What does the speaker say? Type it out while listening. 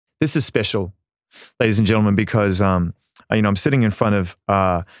This is special, ladies and gentlemen, because I'm sitting in front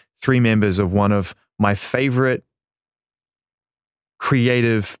of 3 members of one of my favorite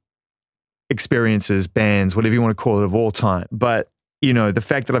creative experiences, bands, whatever you want to call it, of all time. But the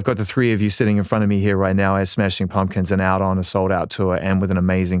fact that I've got the 3 of you sitting in front of me here right now as Smashing Pumpkins and out on a sold-out tour and with an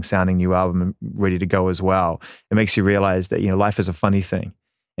amazing sounding new album ready to go as well, it makes you realize that life is a funny thing,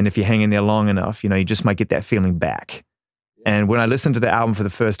 and if you hang in there long enough, you just might get that feeling back. And when I listened to the album for the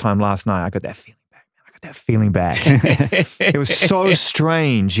first time last night, I got that feeling back. I got that feeling back. It was so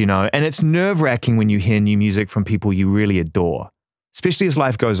strange, and it's nerve-wracking when you hear new music from people you really adore, especially as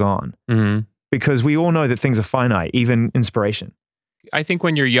life goes on, because we all know that things are finite, even inspiration. I think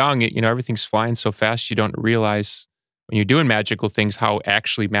when you're young, everything's flying so fast, you don't realize when you're doing magical things how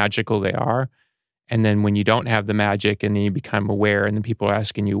actually magical they are. And then when you don't have the magic and then you become aware and then people are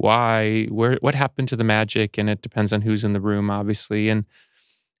asking you why, what happened to the magic? And it depends on who's in the room, obviously. And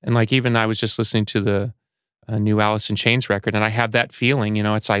like even I was just listening to the new Alice in Chains record, and I have that feeling,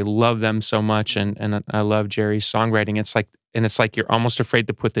 I love them so much, and I love Jerry's songwriting. It's like you're almost afraid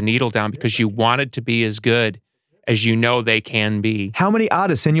to put the needle down because you want it to be as good as they can be. How many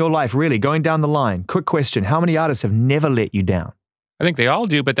artists in your life, really, going down the line, quick question, how many artists have never let you down? I think they all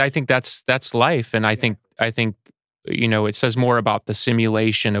do, but I think that's life. And I think it says more about the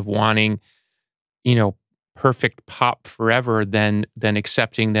simulation of wanting, perfect pop forever than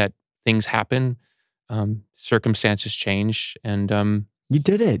accepting that things happen, circumstances change, and you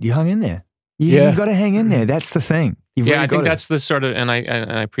did it. You hung in there. You got to hang in there. That's the thing. I think that's the sort of, and I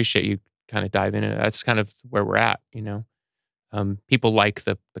appreciate you kind of dive into it. That's kind of where we're at, people like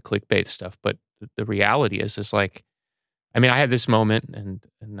the clickbait stuff, but the reality is like, I had this moment, and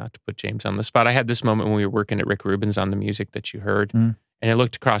not to put James on the spot, I had this moment when we were working at Rick Rubin's on the music that you heard, and I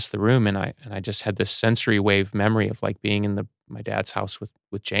looked across the room, and I just had this sensory wave memory of like being in my dad's house with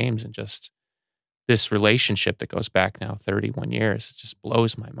James, and just this relationship that goes back now 31 years. It just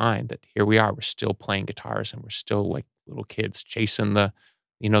blows my mind that here we are, we're still playing guitars, and we're still like little kids chasing the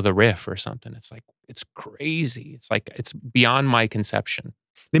riff or something. It's like, it's crazy. It's like, it's beyond my conception.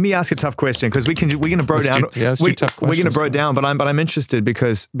 Let me ask a tough question, because we're going to bro down. Let's do tough questions. We're going to bro down, but I'm interested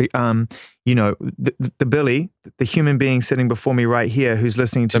because, the Billy, the human being sitting before me right here, who's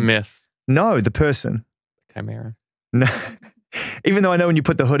listening to the myth. No, the person. Chimera. No. Even though I know when you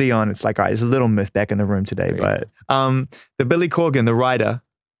put the hoodie on, it's like, all right, there's a little myth back in the room today. But the Billy Corgan, the writer,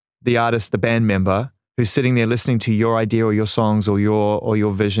 the artist, the band member, who's sitting there listening to your idea or your songs or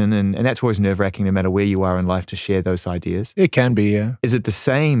your vision, and that's always nerve-wracking no matter where you are in life to share those ideas. It can be, yeah. Is it the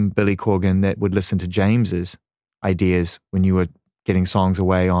same Billy Corgan that would listen to James's ideas when you were getting songs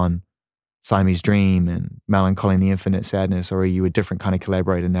away on Siamese Dream and Melancholy and the Infinite Sadness, or are you a different kind of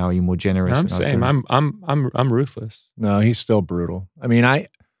collaborator now? Are you more generous? I'm same. I'm ruthless. No, he's still brutal. I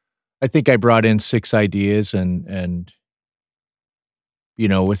think I brought in 6 ideas and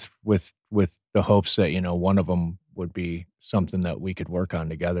with the hopes that, one of them would be something that we could work on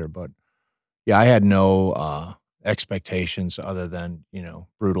together. But yeah, I had no expectations other than,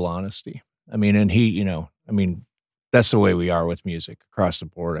 brutal honesty. And he, that's the way we are with music across the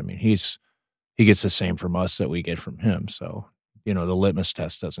board. He gets the same from us that we get from him. So, the litmus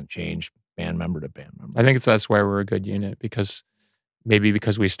test doesn't change band member to band member. I think that's why we're a good unit, because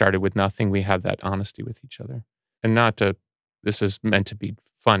we started with nothing, we have that honesty with each other. And this is meant to be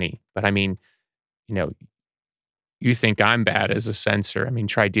funny, but you think I'm bad as a censor.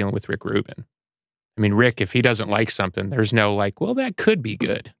 Try dealing with Rick Rubin. Rick, if he doesn't like something, there's no like, well, that could be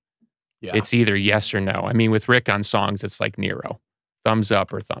good. Yeah. It's either yes or no. With Rick on songs, it's like Nero, thumbs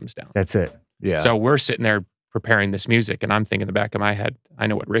up or thumbs down. That's it. Yeah. So we're sitting there preparing this music, and I'm thinking in the back of my head, I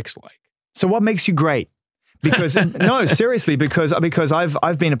know what Rick's like. So what makes you great? Because no, seriously, because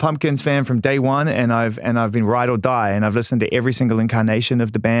I've been a Pumpkins fan from day one, and I've been ride or die, and I've listened to every single incarnation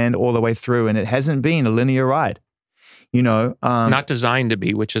of the band all the way through, and it hasn't been a linear ride. Not designed to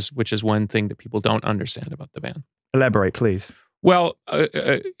be, which is one thing that people don't understand about the band. Elaborate, please. Well,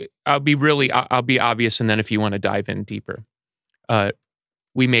 I'll be obvious, and then if you want to dive in deeper,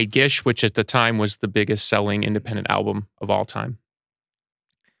 we made Gish, which at the time was the biggest selling independent album of all time.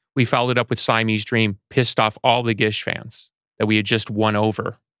 We followed up with Siamese Dream, pissed off all the Gish fans that we had just won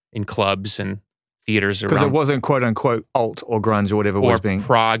over in clubs and theaters around. Because it wasn't quote unquote alt or grunge or whatever it was being.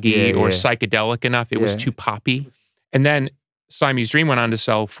 Proggy or psychedelic enough. It was too poppy. And then Siamese Dream went on to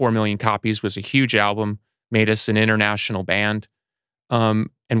sell 4 million copies, was a huge album, made us an international band. And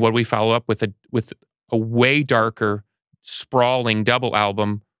what we follow up with a way darker, sprawling double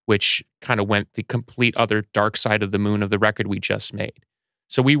album, which kind of went the complete other dark side of the moon of the record we just made.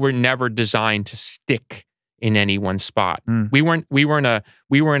 So we were never designed to stick in any one spot. Mm.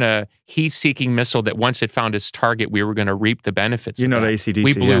 We weren't a heat-seeking missile that once it found its target, we were going to reap the benefits. You're of not that. AC/DC.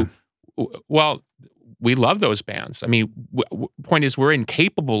 We blew. Yeah. Well, we love those bands. I mean, point is, we're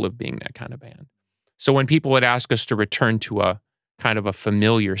incapable of being that kind of band. So when people would ask us to return to a kind of a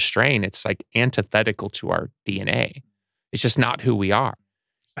familiar strain, it's like antithetical to our DNA. It's just not who we are.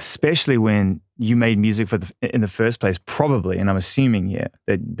 Especially when you made music in the first place, probably, and I'm assuming here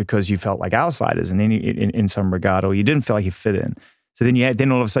that because you felt like outsiders in some regard, or you didn't feel like you fit in. So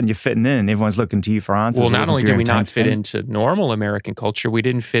then all of a sudden you're fitting in, and everyone's looking to you for answers. Well, not only did we not fit into normal American culture, we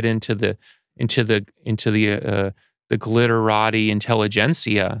didn't fit into the glitterati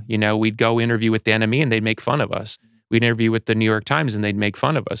intelligentsia. You know, we'd go interview with the enemy and they'd make fun of us. We'd interview with the New York Times and they'd make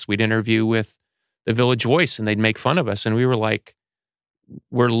fun of us. We'd interview with the Village Voice and they'd make fun of us. And we were like,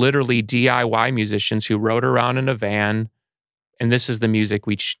 we're literally DIY musicians who rode around in a van, and this is the music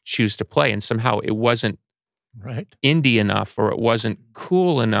we choose to play. And somehow it wasn't indie enough, or it wasn't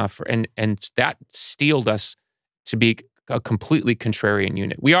cool enough, and that steeled us to be a completely contrarian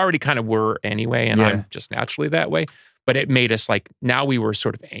unit. We already kind of were anyway, and I'm just naturally that way. But it made us like, now we were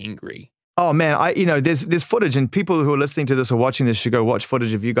sort of angry. Oh man, there's footage, and people who are listening to this or watching this should go watch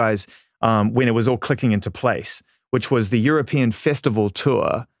footage of you guys when it was all clicking into place, which was the European festival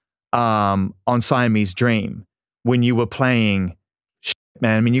tour on Siamese Dream, when you were playing,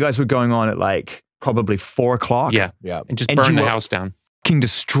 man. I mean, you guys were going on at like probably 4 o'clock. Yeah. And just burn the house down. Fucking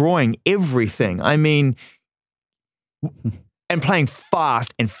destroying everything. I mean, and playing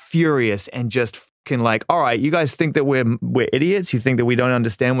fast and furious and just fucking like, all right, you guys think that we're idiots? You think that we don't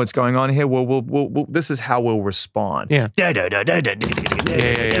understand what's going on here? Well, this is how we'll respond. Yeah.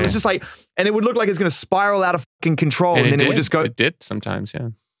 It was just like, and it would look like it's going to spiral out of fucking control, and then it would just go. It did sometimes, yeah.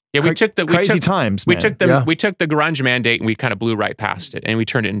 Yeah, we took the crazy times. Man. We took the grunge mandate and we kind of blew right past it, and we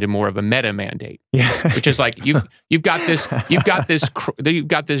turned it into more of a meta mandate. Yeah, which is like you've got this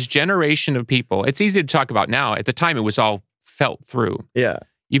generation of people. It's easy to talk about now. At the time, it was all felt through. Yeah,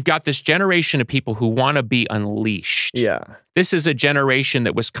 you've got this generation of people who want to be unleashed. Yeah, this is a generation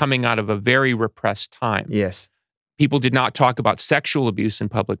that was coming out of a very repressed time. Yes. People did not talk about sexual abuse in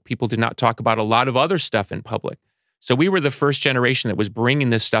public. People did not talk about a lot of other stuff in public. So we were the first generation that was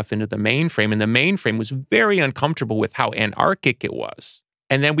bringing this stuff into the mainframe, and the mainframe was very uncomfortable with how anarchic it was.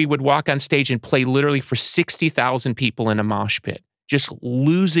 And then we would walk on stage and play literally for 60,000 people in a mosh pit, just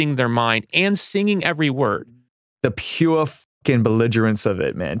losing their mind and singing every word. The pure fucking belligerence of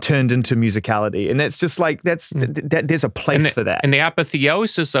it, man, turned into musicality. And that's just like, there's a place for that. And the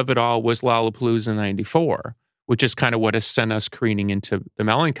apotheosis of it all was Lollapalooza 94, which is kind of what has sent us careening into the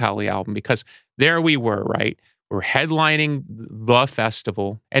Melancholy album, because there we were, right? We're headlining the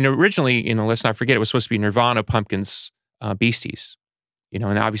festival. And originally, let's not forget, it was supposed to be Nirvana, Pumpkins, Beasties,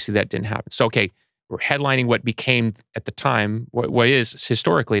 and obviously that didn't happen. So, okay, we're headlining what became at the time, what is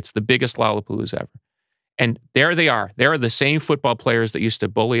historically, it's the biggest Lollapalooza ever. And there they are. There are the same football players that used to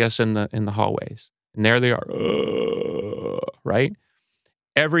bully us in the hallways. And there they are, right?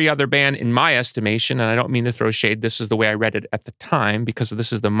 Every other band, in my estimation, and I don't mean to throw shade, this is the way I read it at the time, because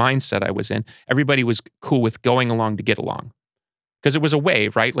this is the mindset I was in. Everybody was cool with going along to get along, because it was a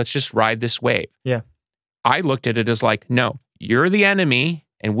wave, right? Let's just ride this wave. Yeah. I looked at it as like, no, you're the enemy,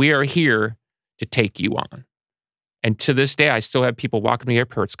 and we are here to take you on. And to this day, I still have people walking to the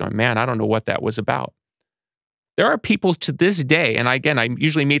airports going, man, I don't know what that was about. There are people to this day, and I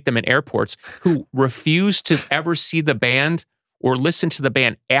usually meet them in airports, who refuse to ever see the band or listen to the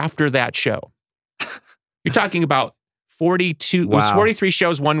band after that show. You're talking about 42, wow. It was 43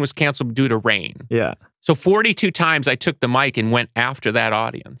 shows, one was canceled due to rain. Yeah. So 42 times I took the mic and went after that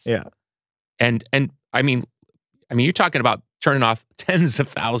audience. Yeah. And I mean, you're talking about turning off tens of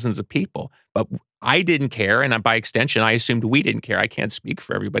thousands of people, but I didn't care, and by extension, I assumed we didn't care. I can't speak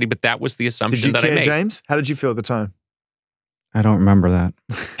for everybody, but that was the assumption that I made. Did you care, James? How did you feel at the time? I don't remember that.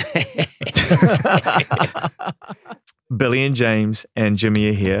 Billy and James and Jimmy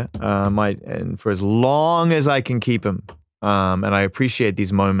are here, and for as long as I can keep them, and I appreciate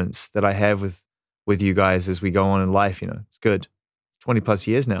these moments that I have with you guys as we go on in life. It's good. 20 plus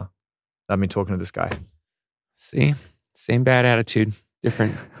years now I've been talking to this guy. See, same bad attitude,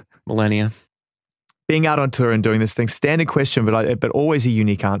 different millennia. Being out on tour and doing this thing, standard question, but always a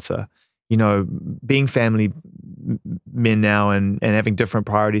unique answer. Being family men now and having different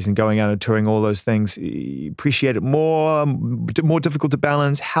priorities and going out and touring, all those things, appreciate it more difficult to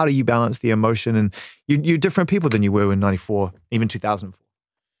balance. How do you balance the emotion? And you're different people than you were in 94, even 2004.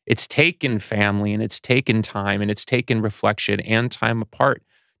 It's taken family, and it's taken time, and it's taken reflection and time apart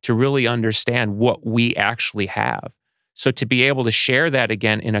to really understand what we actually have. So to be able to share that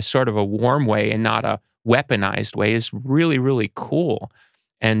again in a sort of a warm way and not a weaponized way is really, really cool.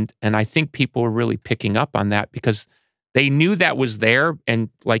 And I think people are really picking up on that because they knew that was there. And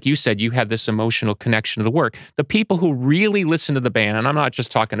like you said, you had this emotional connection to the work. The people who really listen to the band, and I'm not just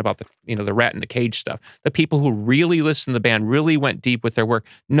talking about the rat in the cage stuff, the people who really listen to the band, really went deep with their work,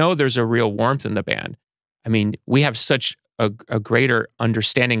 know there's a real warmth in the band. I mean, we have such a greater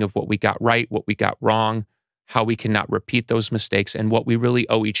understanding of what we got right, what we got wrong, how we cannot repeat those mistakes, and what we really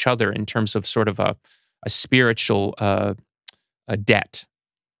owe each other in terms of sort of a spiritual a debt.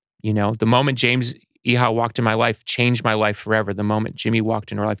 The moment James Eha walked in my life changed my life forever. The moment Jimmy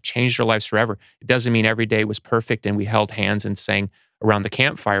walked in our life changed our lives forever. It doesn't mean every day was perfect and we held hands and sang around the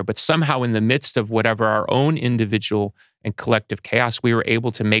campfire, but somehow in the midst of whatever our own individual and collective chaos, we were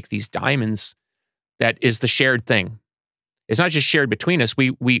able to make these diamonds that is the shared thing. It's not just shared between us.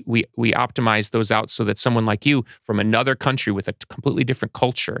 We optimize those out so that someone like you from another country with a completely different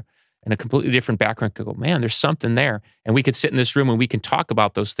culture and a completely different background could go, man, there's something there. And we could sit in this room and we can talk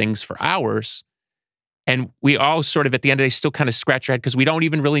about those things for hours. And we all sort of, at the end of the day, still kind of scratch our head because we don't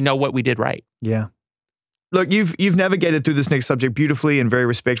even really know what we did right. Yeah. Look, you've navigated through this next subject beautifully and very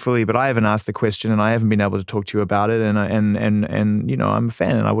respectfully, but I haven't asked the question and I haven't been able to talk to you about it. And I'm a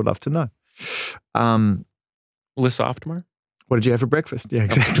fan and I would love to know. Liz Oftemar? What did you have for breakfast? Yeah,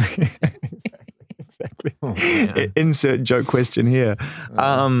 exactly. exactly. Oh, man. Insert joke question here.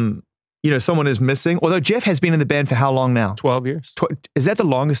 Someone is missing. Although Jeff has been in the band for how long now? 12 years. Is that the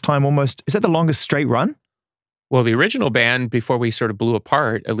longest time almost? Is that the longest straight run? Well, the original band, before we sort of blew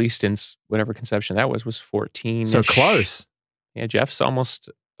apart, at least in whatever conception that was 14. So close. Yeah, Jeff's almost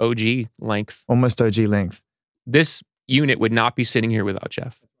OG length. Almost OG length. This unit would not be sitting here without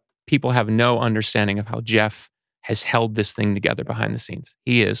Jeff. People have no understanding of how Jeff has held this thing together behind the scenes.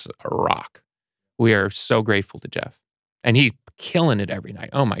 He is a rock. We are so grateful to Jeff. And he's killing it every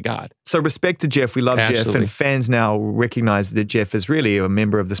night. Oh my God. So respect to Jeff. We love Absolutely. Jeff. And fans now recognize that Jeff is really a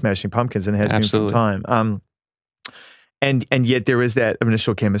member of the Smashing Pumpkins and has Absolutely. been for time. And yet there is that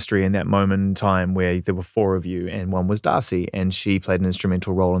initial chemistry in that moment in time where there were four of you and one was Darcy and she played an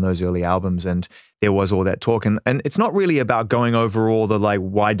instrumental role in those early albums and there was all that talk. And it's not really about going over all the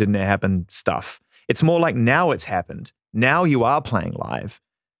why didn't it happen stuff. It's more like now it's happened. Now you are playing live.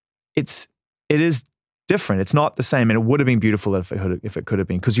 It is different. It's not the same. And it would have been beautiful if it could have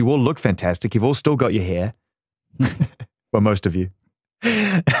been because you all look fantastic. You've all still got your hair. Well, most of you.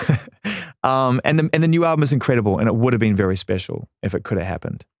 And the new album is incredible and it would have been very special if it could have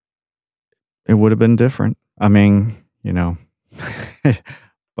happened. It would have been different. I mean,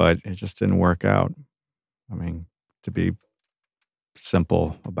 but it just didn't work out. I mean, to be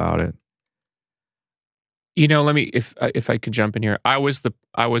simple about it. Let me, if I could jump in here, I was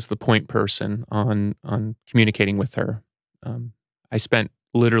the point person on communicating with her. I spent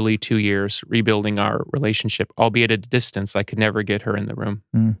literally 2 years rebuilding our relationship, albeit at a distance. I could never get her in the room.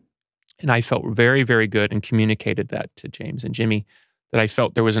 Mm. And I felt very, very good and communicated that to James and Jimmy, that I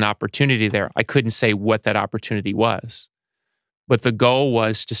felt there was an opportunity there. I couldn't say what that opportunity was, but the goal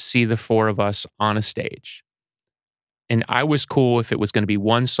was to see the four of us on a stage. And I was cool if it was going to be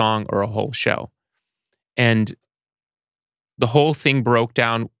one song or a whole show. And the whole thing broke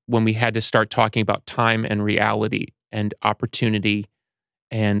down when we had to start talking about time and reality and opportunity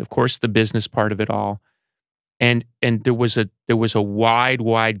and, of course, the business part of it all. And there was a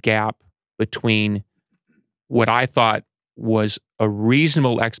wide gap between what I thought was a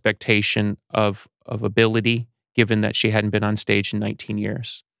reasonable expectation of ability, given that she hadn't been on stage in 19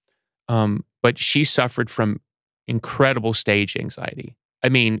 years. But she suffered from incredible stage anxiety. I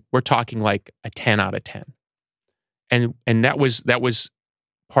mean, we're talking like a 10 out of 10. And that was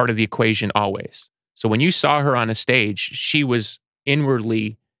part of the equation always. So when you saw her on a stage, she was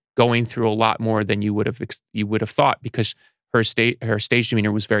inwardly going through a lot more than you would have thought because her stage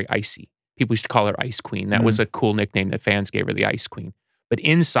demeanor was very icy. People used to call her Ice Queen. That was a cool nickname that fans gave her, the Ice Queen. But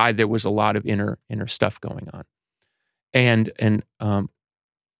inside there was a lot of inner stuff going on. And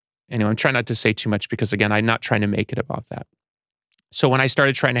anyway, I'm trying not to say too much because again, I'm not trying to make it about that. So when I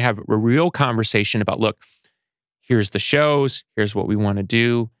started trying to have a real conversation about, look, here's the shows, here's what we want to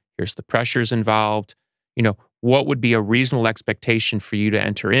do, here's the pressures involved, what would be a reasonable expectation for you to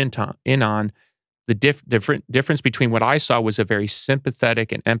enter in on, the difference between what I saw was a very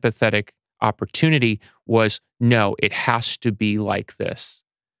sympathetic and empathetic opportunity was, no, it has to be like this.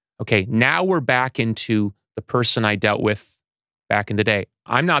 Okay, now we're back into the person I dealt with back in the day.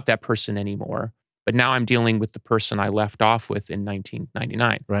 I'm not that person anymore. But now I'm dealing with the person I left off with in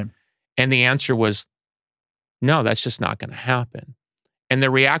 1999. Right. And the answer was, no, that's just not going to happen. And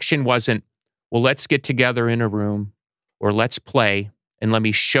the reaction wasn't, well, let's get together in a room or let's play and let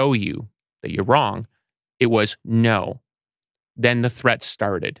me show you that you're wrong. It was no. Then the threats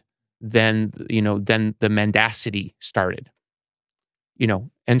started. Then, then the mendacity started.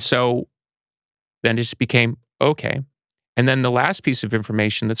 And so then it just became okay. And then the last piece of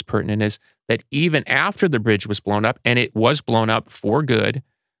information that's pertinent is that even after the bridge was blown up, and it was blown up for good,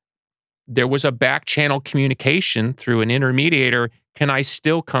 there was a back channel communication through an intermediator. Can I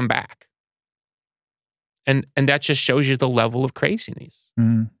still come back? And that just shows you the level of craziness.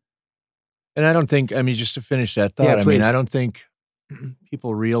 Mm. And I don't think, just to finish that thought, Yeah, I don't think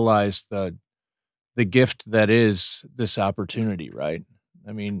people realize the gift that is this opportunity, right?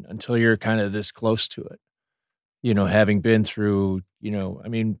 Until you're kind of this close to it, having been through,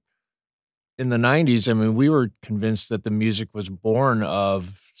 in the 90s, we were convinced that the music was born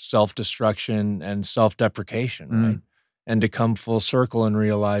of self-destruction and self-deprecation, right? And to come full circle and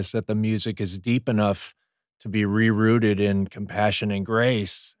realize that the music is deep enough to be rerouted in compassion and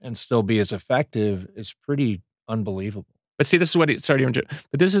grace and still be as effective is pretty unbelievable. But see, this is what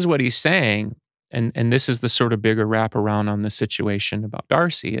but this is what he's saying, and this is the sort of bigger wraparound on the situation about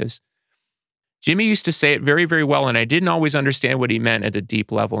Darcy is Jimmy used to say it very, very well, and I didn't always understand what he meant at a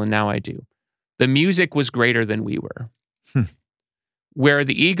deep level, and now I do. The music was greater than we were. Where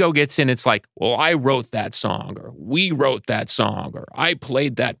the ego gets in, it's like, well, I wrote that song, or we wrote that song, or I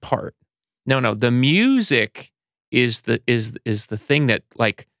played that part. No, the music is the thing that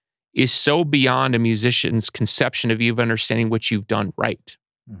is so beyond a musician's conception of even understanding what you've done right.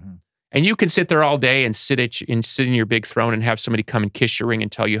 Mm-hmm. And you can sit there all day and sit in your big throne and have somebody come and kiss your ring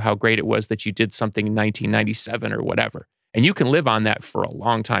and tell you how great it was that you did something in 1997 or whatever. And you can live on that for a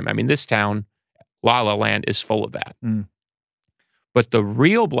long time. This town, La La Land, is full of that. Mm. But the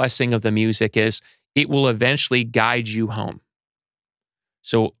real blessing of the music is it will eventually guide you home.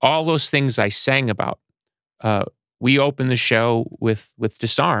 So all those things I sang about, we opened the show with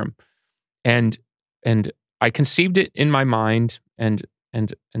Disarm, and I conceived it in my mind, and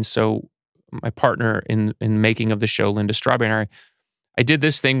so my partner in the making of the show, Linda Strawberry, I did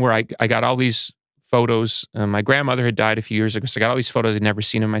this thing where I got all these photos. My grandmother had died a few years ago, so I got all these photos I'd never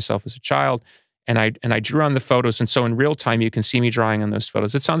seen of myself as a child. And I drew on the photos, and so in real time you can see me drawing on those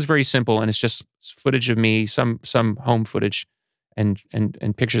photos. It sounds very simple, and it's just footage of me, some home footage,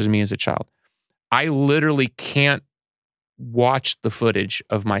 and pictures of me as a child. I literally can't watch the footage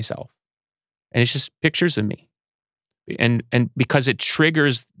of myself, and it's just pictures of me, and because it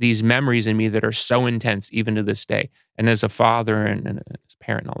triggers these memories in me that are so intense even to this day, and as a father and as a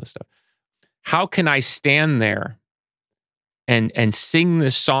parent and all this stuff. How can I stand there and sing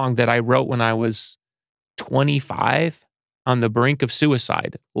this song that I wrote when I was 25 on the brink of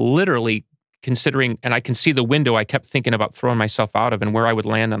suicide, literally considering, and I can see the window I kept thinking about throwing myself out of and where I would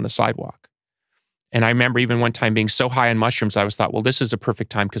land on the sidewalk. And I remember even one time being so high on mushrooms, I was thought, well, this is a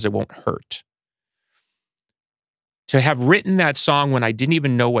perfect time because it won't hurt. To have written that song when I didn't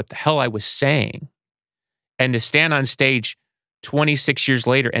even know what the hell I was saying, and to stand on stage 26 years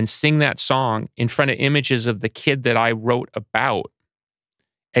later and sing that song in front of images of the kid that I wrote about,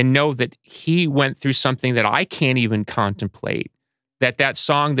 and know that he went through something that I can't even contemplate, that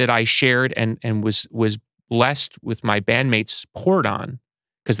song that I shared and was blessed with my bandmates poured on,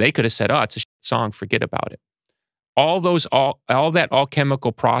 because they could have said, oh, it's a shit song, forget about it. All that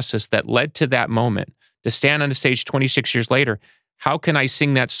alchemical process that led to that moment, to stand on the stage 26 years later, how can I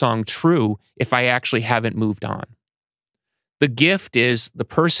sing that song true if I actually haven't moved on? The gift is the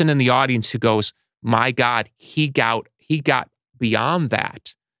person in the audience who goes, my God, he got beyond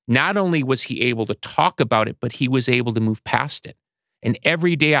that. Not only was he able to talk about it, but he was able to move past it. And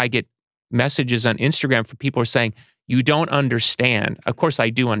every day I get messages on Instagram from people who are saying, you don't understand. Of course I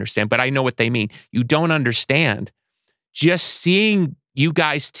do understand, but I know what they mean. You don't understand. Just seeing you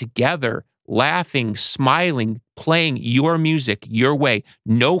guys together, laughing, smiling, playing your music your way,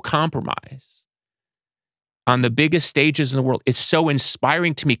 no compromise, on the biggest stages in the world, it's so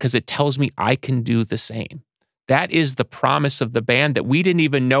inspiring to me because it tells me I can do the same. That is the promise of the band that we didn't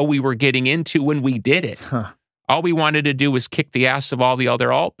even know we were getting into when we did it. Huh. All we wanted to do was kick the ass of all the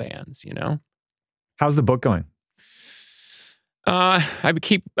other alt bands, How's the book going? I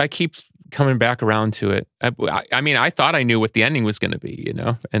keep coming back around to it. I thought I knew what the ending was going to be,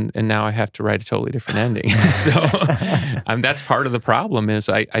 and now I have to write a totally different ending. So that's part of the problem is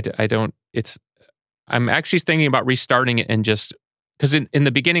I don't, I'm actually thinking about restarting it and just, because in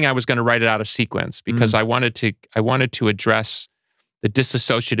the beginning I was going to write it out of sequence because I wanted to address the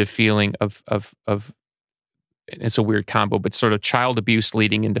disassociative feeling of it's a weird combo, but sort of child abuse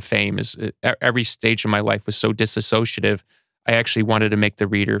leading into fame is every stage of my life was so disassociative. I actually wanted to make the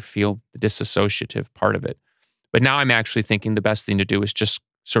reader feel the disassociative part of it. But now I'm actually thinking the best thing to do is just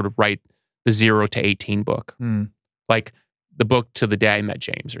sort of write the 0 to 18 book. Mm. Like the book to the day I met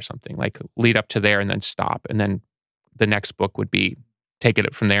James or something. Like lead up to there and then stop. And then the next book would be take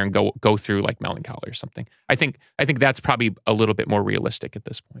it from there and go through like Melancholy or something. I think that's probably a little bit more realistic at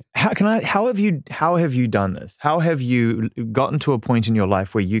this point. How have you done this? How have you gotten to a point in your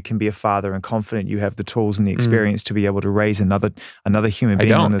life where you can be a father and confident you have the tools and the experience to be able to raise another human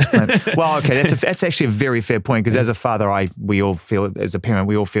being on this planet? Well, okay, that's actually a very fair point, because as a father, we all feel, as a parent,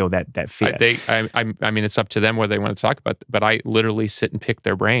 we all feel that fear. I mean, it's up to them whether they want to talk about it, but I literally sit and pick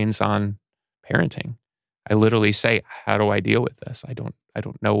their brains on parenting. I literally say, how do I deal with this? I don't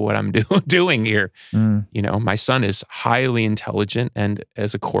know what I'm doing here. You know, my son is highly intelligent, and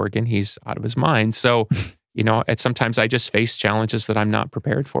as a Corgan, he's out of his mind. So, you know, sometimes I just face challenges that I'm not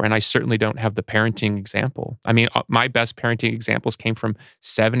prepared for, and I certainly don't have the parenting example. I mean, my best parenting examples came from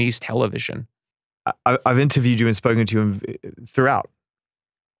 70s television. I've interviewed you and spoken to you throughout,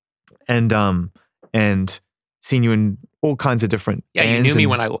 and seen you in all kinds of different. Yeah, you knew me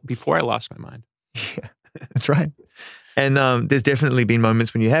before I lost my mind. Yeah, that's right. And there's definitely been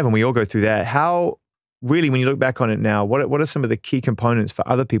moments when you have, and we all go through that. How, really, when you look back on it now, what are some of the key components for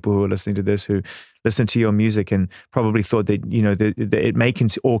other people who are listening to this, who listen to your music and probably thought that, you know, that it may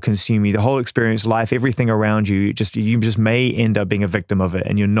all consume you, the whole experience, life, everything around you, you just may end up being a victim of it,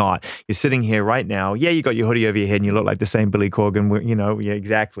 and you're not. You're sitting here right now. Yeah, you got your hoodie over your head and you look like the same Billy Corgan, you know, yeah,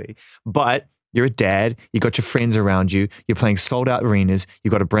 exactly. But you're a dad, you got your friends around you, you're playing sold out arenas,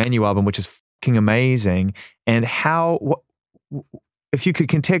 you got a brand new album, which is amazing. And if you could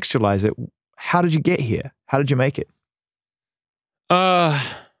contextualize it, how did you get here? How did you make it?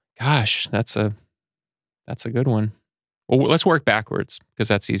 Gosh, that's a good one. Well, let's work backwards, because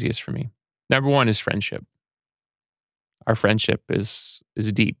that's easiest for me. Number one is friendship. Our friendship is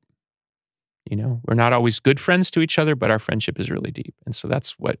deep. You know, we're not always good friends to each other, but our friendship is really deep. And so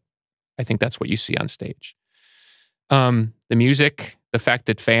that's what you see on stage. The music, the fact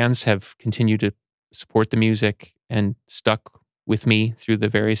that fans have continued to support the music and stuck with me through the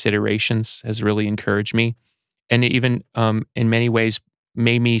various iterations has really encouraged me. And even in many ways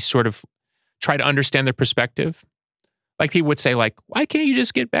made me sort of try to understand their perspective. Like people would say, like, why can't you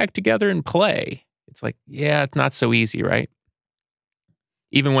just get back together and play? It's like, yeah, it's not so easy, right?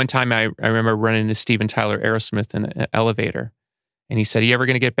 Even one time I remember running into Steven Tyler Aerosmith in an elevator. And he said, "Are you ever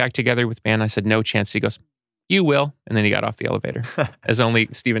going to get back together with band?" I said, "No chance." He goes, "You will." And then he got off the elevator, as only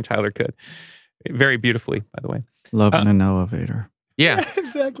Steven Tyler could. Very beautifully, by the way. Love in an elevator. Yeah.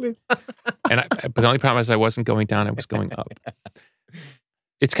 Exactly. But the only problem is I wasn't going down, I was going up.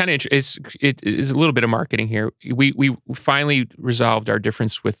 It's kind of it is a little bit of marketing here. We finally resolved our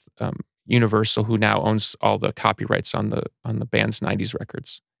difference with Universal, who now owns all the copyrights on the band's 90s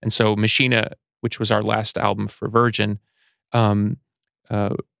records. And so Machina, which was our last album for Virgin,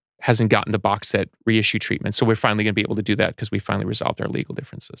 hasn't gotten the box set reissue treatment. So we're finally going to be able to do that, because we finally resolved our legal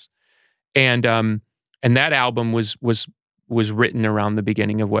differences. And that album was written around the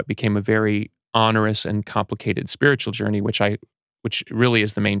beginning of what became a very onerous and complicated spiritual journey, which really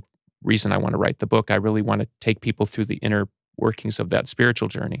is the main reason I want to write the book. I really want to take people through the inner workings of that spiritual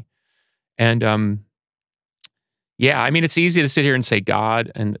journey. And yeah, I mean, it's easy to sit here and say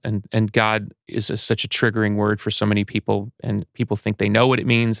God, and God is such a triggering word for so many people, and people think they know what it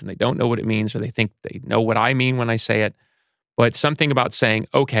means and they don't know what it means, or they think they know what I mean when I say it. But something about saying,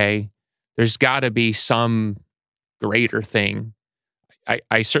 okay, there's got to be some greater thing.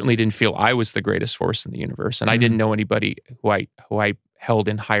 I certainly didn't feel I was the greatest force in the universe, and I didn't know anybody who I held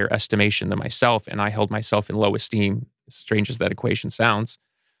in higher estimation than myself, and I held myself in low esteem, as strange as that equation sounds.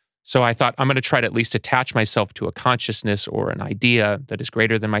 So I thought, I'm going to try to at least attach myself to a consciousness or an idea that is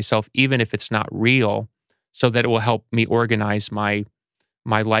greater than myself, even if it's not real, so that it will help me organize my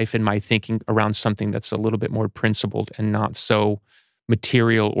life and my thinking around something that's a little bit more principled and not so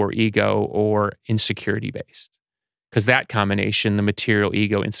material or ego or insecurity based. Because that combination, the material,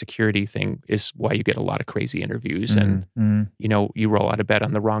 ego, insecurity thing, is why you get a lot of crazy interviews, and you know, you roll out of bed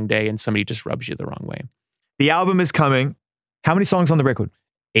on the wrong day and somebody just rubs you the wrong way. The album is coming. How many songs on the record?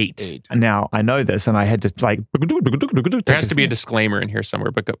 8. Now, I know this, and I had to like... There has to be a disclaimer in here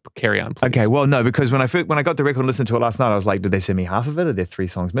somewhere, but carry on, please. Okay, well, no, because when I got the record and listened to it last night, I was like, did they send me half of it? Are there 3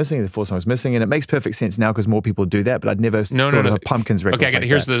 songs missing? Are there 4 songs missing? And it makes perfect sense now, because more people do that, but I'd never thought of a Pumpkins record. Okay,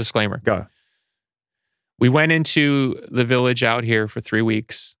 here's the disclaimer. Go. We went into the village out here for 3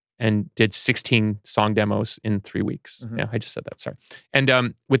 weeks and did 16 song demos in 3 weeks. Yeah, I just said that, sorry.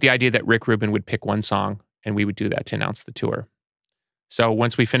 And with the idea that Rick Rubin would pick one song, and we would do that to announce the tour. So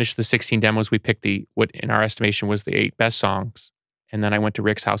once we finished the 16 demos, we picked what in our estimation was the 8 best songs, And then I went to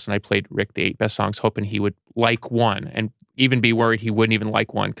Rick's house and I played Rick the 8 best songs, hoping he would like one and even be worried he wouldn't even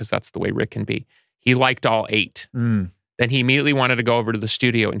like one because that's the way Rick can be. He liked all 8. Then he immediately wanted to go over to the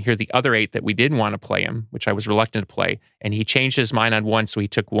studio and hear the other 8 that we didn't want to play him, which I was reluctant to play. And he changed his mind on one. So he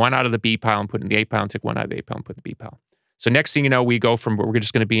took one out of the B pile and put it in the A pile and took one out of the A pile and put in the B pile. So next thing you know, we go from we're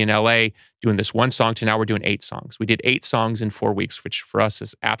just going to be in LA doing this one song to now we're doing 8 songs. We did 8 songs in 4 weeks, which for us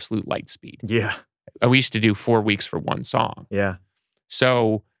is absolute light speed. Yeah. We used to do 4 weeks for one song. Yeah.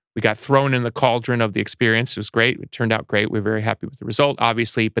 So we got thrown in the cauldron of the experience. It was great. It turned out great. We're very happy with the result,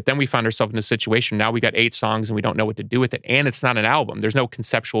 obviously. But then we found ourselves in a situation. Now we got 8 songs and we don't know what to do with it. And it's not an album. There's no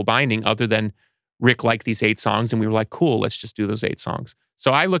conceptual binding other than Rick liked these 8 songs. And we were like, cool, let's just do those 8 songs.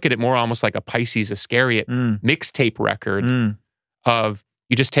 So I look at it more almost like a Pisces Iscariot mixtape record of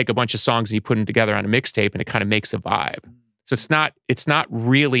you just take a bunch of songs and you put them together on a mixtape and it kind of makes a vibe. So it's not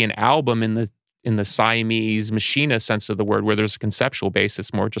really an album in the Siamese Machina sense of the word where there's a conceptual base.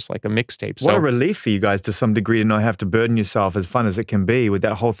 It's more just like a mixtape. What a relief for you guys to some degree to not have to burden yourself, as fun as it can be, with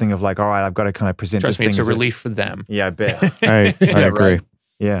that whole thing of like, all right, I've got to kind of present Trust this me, thing. it's a relief for them. Yeah, I bet. I agree. Right.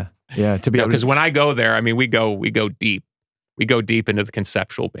 Yeah. Yeah. To be able Because to, when I go there, I mean, we go deep. We go deep into the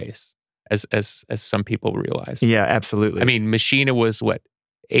conceptual base, as some people realize. yeah, absolutely. I mean, Machina was what,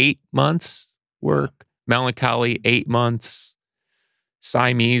 8 months work? Melancholy, 8 months.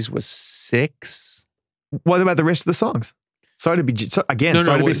 Siamese was 6. What about the rest of the songs? Sorry to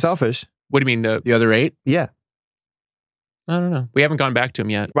be selfish. What do you mean? The other 8? Yeah. I don't know. We haven't gone back to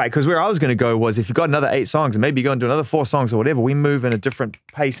them yet. Right, because where I was going to go was if you got another 8 songs and maybe you go and do another 4 songs or whatever, we move in a different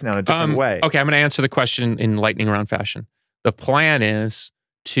pace now, in a different way. Okay, I'm going to answer the question in lightning round fashion. The plan is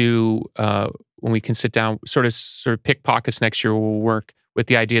to, when we can sit down, sort of pick pockets next year, we'll work with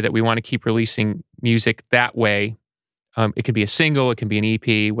the idea that we want to keep releasing music that way. It can be a single, it can be an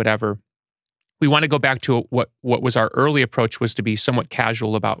EP, whatever. We want to go back to what was our early approach, was to be somewhat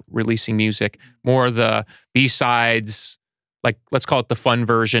casual about releasing music, more the B-sides, like let's call it the fun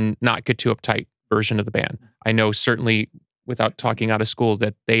version, not get too uptight version of the band. I know certainly, without talking out of school,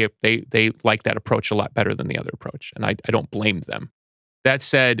 that they like that approach a lot better than the other approach, and I don't blame them. That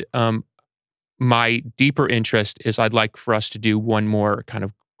said, my deeper interest is I'd like for us to do one more kind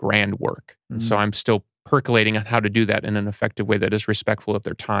of grand work. So I'm still percolating on how to do that in an effective way that is respectful of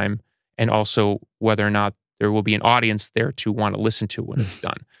their time, and also whether or not there will be an audience there to want to listen to when it's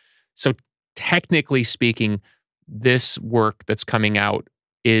done. So technically speaking, this work that's coming out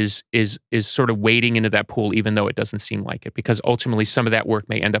is sort of wading into that pool, even though it doesn't seem like it, because ultimately some of that work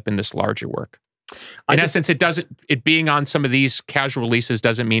may end up in this larger work. In essence, it being on some of these casual releases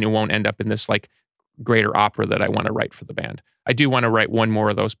doesn't mean it won't end up in this like greater opera that I want to write for the band. I do want to write one more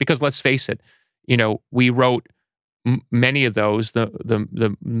of those because let's face it, we wrote many of those,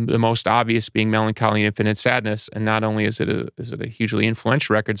 the most obvious being Melancholy and Infinite Sadness. And not only is it a hugely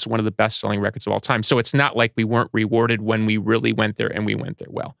influential record, it's one of the best-selling records of all time. So it's not like we weren't rewarded when we really went there, and we went there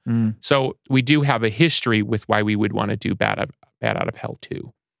well. So we do have a history with why we would want to do Bad Out of Hell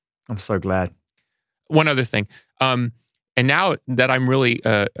too. I'm so glad. One other thing. And now that I'm really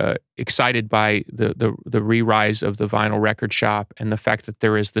excited by the re-rise of the vinyl record shop and the fact that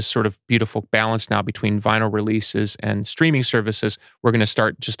there is this sort of beautiful balance now between vinyl releases and streaming services, we're going to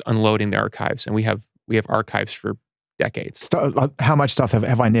start just unloading the archives. And we have archives for decades. How much stuff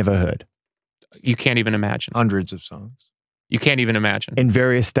have I never heard? You can't even imagine. Hundreds of songs. You can't even imagine. In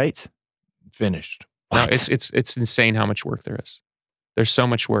various states? Finished. No, it's insane how much work there is. There's so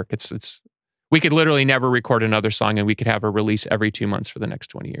much work. We could literally never record another song, and we could have a release every 2 months for the next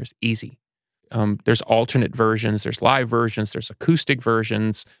 20 years. Easy. There's alternate versions, there's live versions, there's acoustic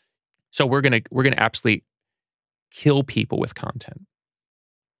versions. So we're gonna absolutely kill people with content.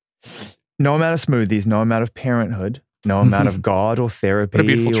 No amount of smoothies, no amount of parenthood, no amount of God or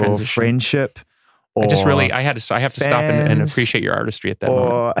therapy or friendship. Or I have to stop and appreciate your artistry at that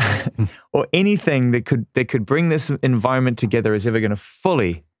moment. Or anything that could bring this environment together is ever going to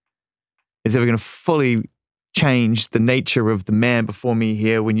fully change the nature of the man before me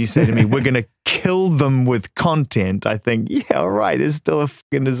here. When you say to me, we're going to kill them with content, I think, yeah, all right, there's still a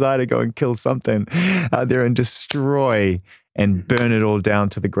fucking desire to go and kill something out there and destroy and burn it all down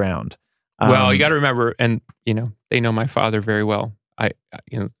to the ground. Well, you got to remember, and they know my father very well.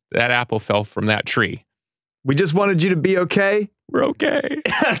 That apple fell from that tree. We just wanted you to be okay. We're okay.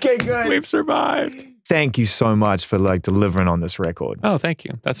 Okay, good. We've survived. Thank you so much for delivering on this record. Oh, thank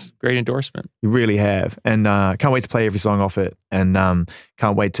you. That's a great endorsement. You really have. And can't wait to play every song off it. And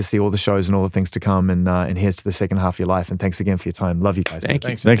can't wait to see all the shows and all the things to come. And here's to the second half of your life. And thanks again for your time. Love you guys. Thank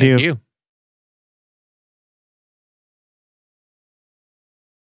you. Thank you. You.